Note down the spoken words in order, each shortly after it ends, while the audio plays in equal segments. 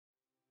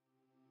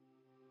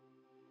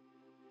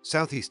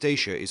Southeast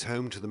Asia is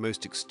home to the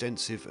most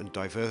extensive and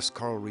diverse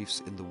coral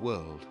reefs in the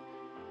world,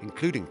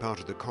 including part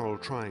of the Coral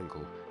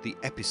Triangle, the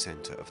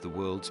epicenter of the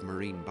world's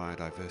marine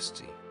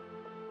biodiversity.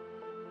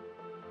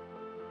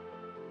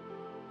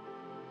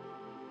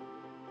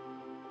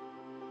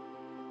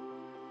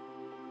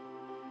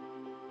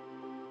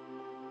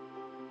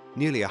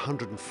 Nearly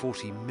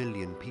 140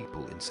 million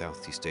people in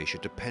Southeast Asia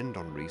depend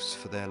on reefs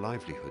for their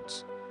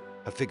livelihoods,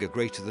 a figure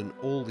greater than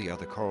all the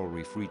other coral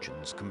reef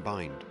regions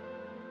combined.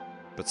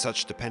 But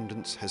such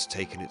dependence has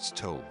taken its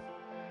toll.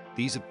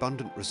 These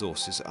abundant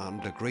resources are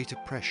under greater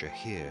pressure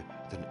here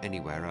than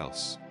anywhere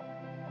else.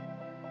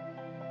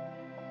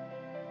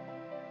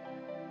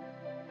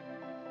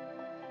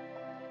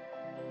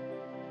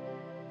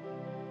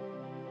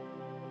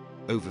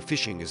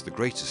 Overfishing is the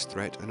greatest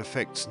threat and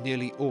affects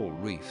nearly all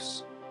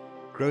reefs.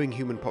 Growing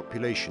human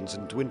populations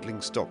and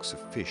dwindling stocks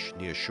of fish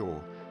near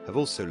shore have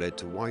also led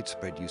to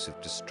widespread use of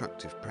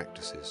destructive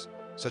practices,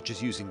 such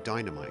as using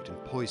dynamite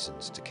and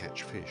poisons to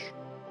catch fish.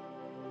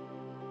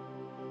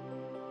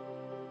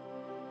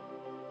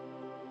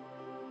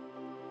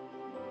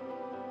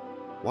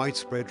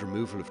 Widespread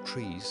removal of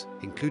trees,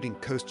 including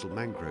coastal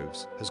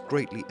mangroves, has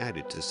greatly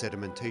added to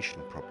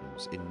sedimentation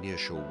problems in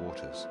nearshore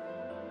waters.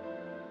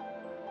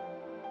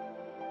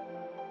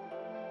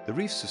 The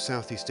reefs of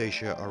Southeast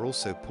Asia are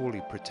also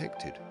poorly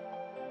protected.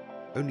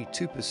 Only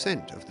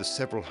 2% of the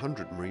several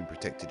hundred marine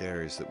protected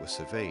areas that were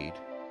surveyed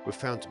were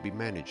found to be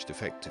managed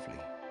effectively.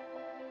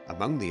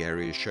 Among the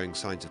areas showing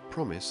signs of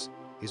promise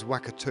is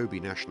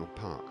Wakatobi National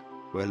Park,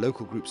 where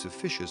local groups of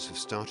fishers have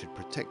started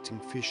protecting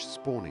fish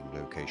spawning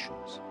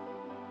locations.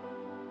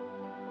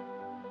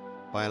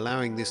 By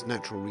allowing this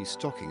natural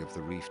restocking of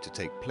the reef to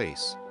take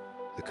place,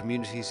 the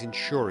community is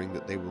ensuring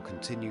that they will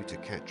continue to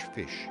catch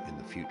fish in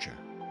the future.